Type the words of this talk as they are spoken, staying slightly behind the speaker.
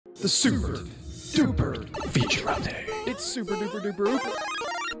The super duper feature update. It's super duper duper ooper.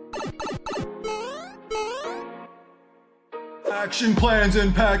 Action plans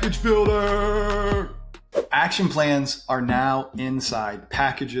in Package Builder. Action plans are now inside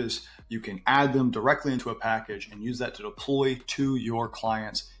packages. You can add them directly into a package and use that to deploy to your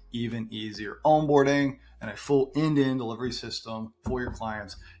clients even easier. Onboarding and a full end-to-end delivery system for your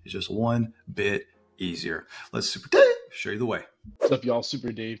clients is just one bit easier. Let's Super Dave show you the way. What's up, y'all?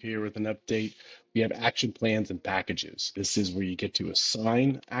 Super Dave here with an update. We have action plans and packages. This is where you get to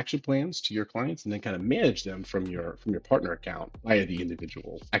assign action plans to your clients and then kind of manage them from your partner account via the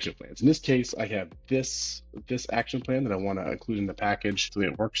individual action plans. In this case, I have this action plan that I want to include in the package. The way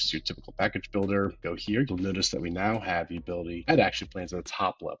it works is your typical package builder. Go here. You'll notice that we now have the ability to add action plans at the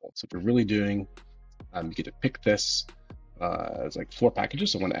top level. So if you're really doing, you get to pick this. It's like 4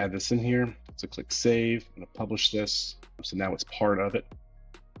 packages. So I want to add this in here. So click save. I'm going to publish this. So now it's part of it.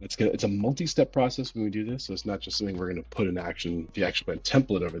 It's a multi-step process when we do this. So it's not just something we're going to put in action, the action plan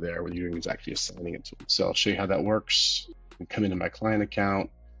template over there. What you're doing is actually assigning it to them. So I'll show you how that works. I come into my client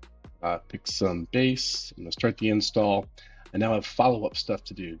account, pick some base. I'm going to start the install. And now I have follow-up stuff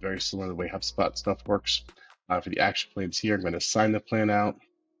to do. Very similar to the way HubSpot stuff works. For the action plans here, I'm going to assign the plan out.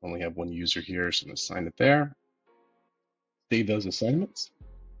 I only have one user here, so I'm going to assign it there. Save those assignments.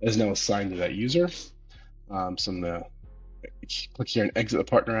 It is now assigned to that user. So I'm going to click here and exit the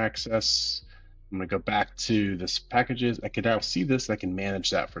partner access. I'm going to go back to this packages. I can now see this. I can manage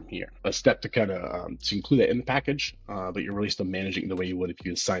that from here. A step to kind of to include that in the package, but you're really still managing the way you would if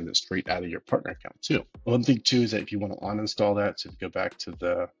you assigned it straight out of your partner account too. One thing too is that if you want to uninstall that, so if you go back to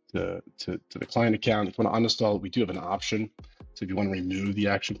the client account, if you want to uninstall it, we do have an option. So if you want to remove the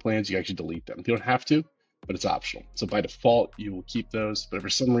action plans, you actually delete them. You don't have to, but it's optional. So by default, you will keep those. But if for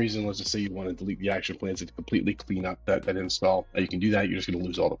some reason, let's just say you want to delete the action plans and completely clean up that install, you can do that. You're just going to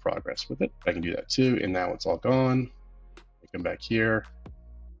lose all the progress with it. I can do that too. And now it's all gone. I come back here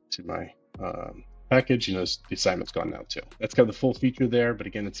to my package. You notice the assignment's gone now too. That's kind of the full feature there. But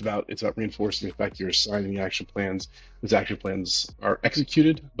again, it's about reinforcing the fact you're assigning the action plans. Those action plans are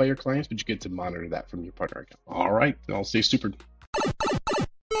executed by your clients, but you get to monitor that from your partner account. All right, I'll stay super.